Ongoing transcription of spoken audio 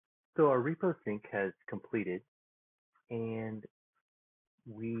So our repo sync has completed, and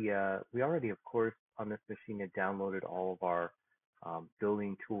we already, of course, on this machine had downloaded all of our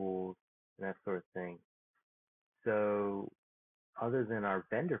building tools and that sort of thing. So other than our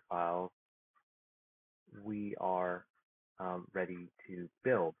vendor files, we are ready to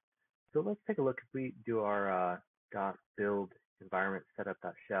build. So let's take a look. If we do our .build environment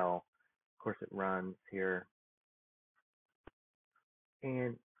setup.shell, of course it runs here,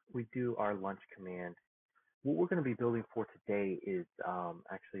 and we do our launch command. What we're going to be building for today is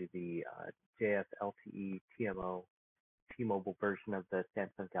actually the JS LTE TMO T-Mobile version of the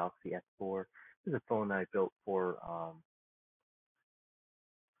Samsung Galaxy S4. This is a phone that I built for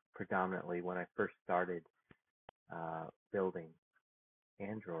predominantly when I first started building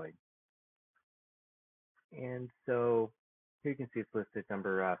Android. And so here you can see it's listed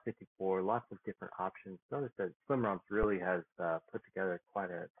number 54, lots of different options. Notice that SlimRoms really has put together quite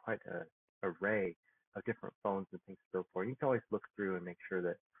a array of different phones and things to build for. You can always look through and make sure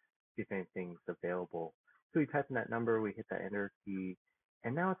that if anything's available. So we type in that number, we hit that enter key,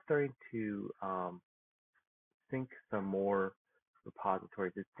 and now it's starting to sync some more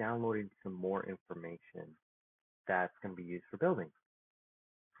repositories. It's downloading some more information that's going to be used for building.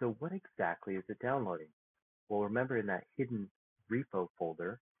 So what exactly is it downloading? Well, remember in that hidden repo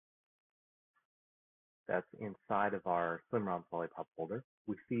folder that's inside of our SlimRoms Lollipop folder,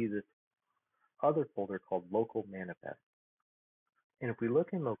 we see this other folder called Local Manifest. And if we look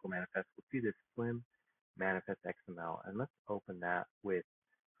in Local Manifest, we'll see this Slim Manifest XML. And let's open that with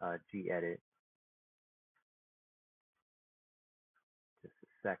gedit. Just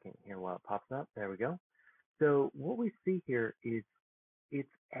a second here while it pops up. There we go. So what we see here is it's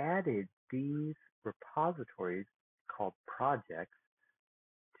added these repositories called projects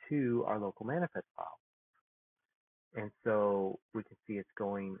to our local manifest file. And so we can see it's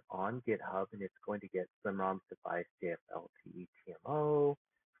going on GitHub, and it's going to get SlimRoms device JFLTE TMO,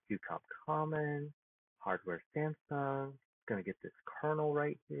 QComp Common, hardware Samsung. It's going to get this kernel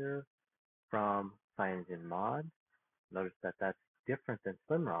right here from CyanogenMod. Notice that that's different than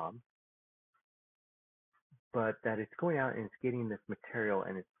SlimRoms, but that it's going out and it's getting this material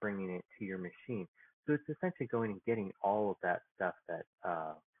and it's bringing it to your machine. So it's essentially going and getting all of that stuff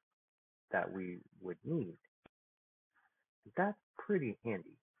that we would need. That's pretty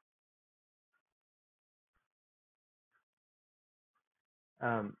handy.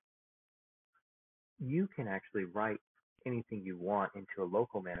 You can actually write anything you want into a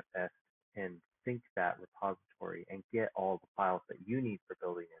local manifest and sync that repository and get all the files that you need for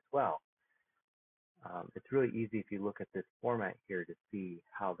building as well. It's really easy if you look at this format here to see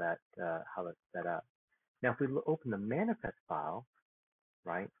how that's set up. Now, if we open the manifest file,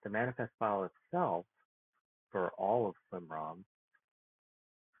 right, the manifest file itself for all of SlimRoms,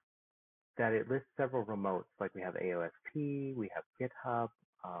 that it lists several remotes, like we have AOSP, we have GitHub,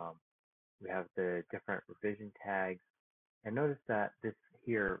 we have the different revision tags, and notice that this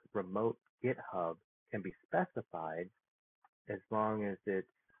here remote GitHub can be specified as long as it's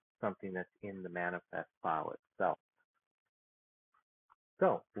something that's in the manifest file itself.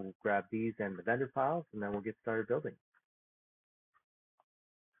 So we'll grab these and the vendor files, and then we'll get started building.